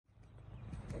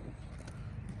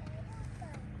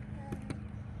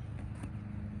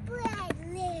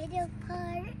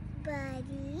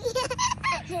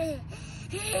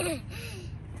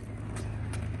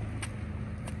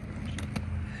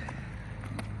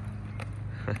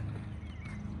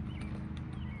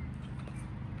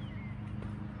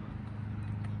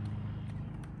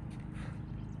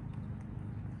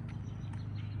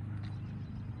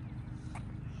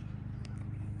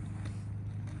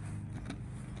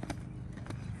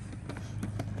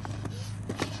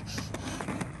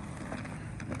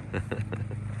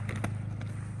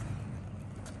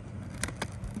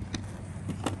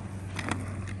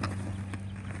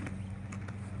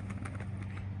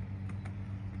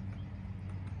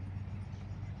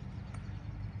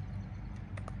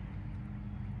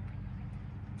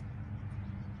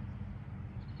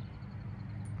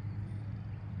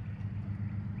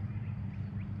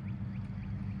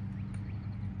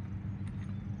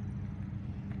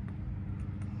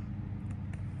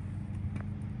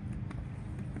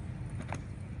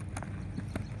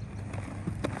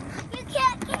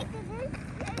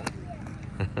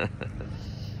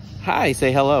Hi,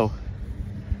 say hello.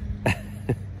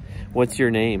 What's your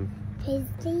name?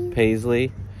 Paisley.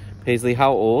 Paisley. Paisley,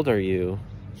 how old are you?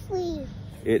 3.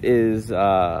 It is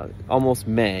almost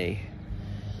May,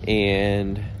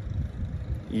 and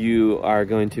you are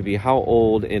going to be how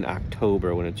old in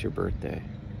October when it's your birthday?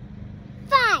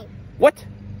 5. What?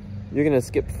 You're gonna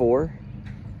skip 4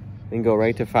 and go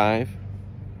right to 5?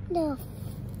 No.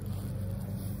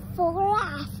 4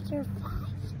 after 5.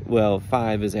 Well,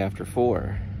 5 is after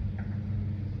 4,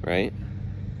 right?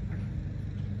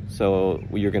 So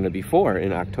you're gonna be 4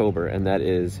 in October, and that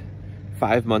is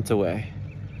 5 months away.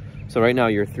 So right now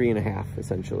you're 3.5,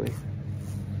 essentially,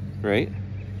 right?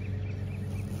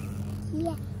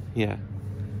 Yeah. Yeah.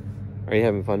 Are you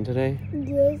having fun today?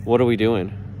 Yes. What are we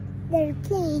doing? They're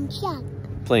playing chalk.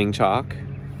 Playing chalk.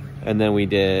 And then we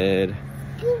did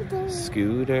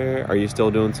scooter. Are you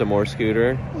still doing some more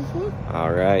scooter? Mm-hmm.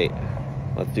 All right.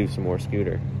 Let's do some more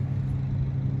scooter.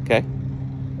 Okay?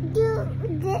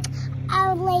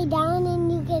 I'll lay down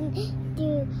and you can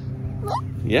do...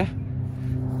 Yeah.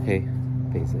 Hey,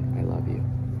 Paisley, I love you.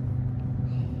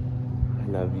 I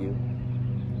love you.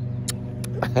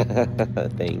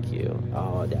 Thank you.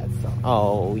 Oh, that's so...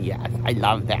 Oh, yes. I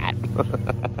love that.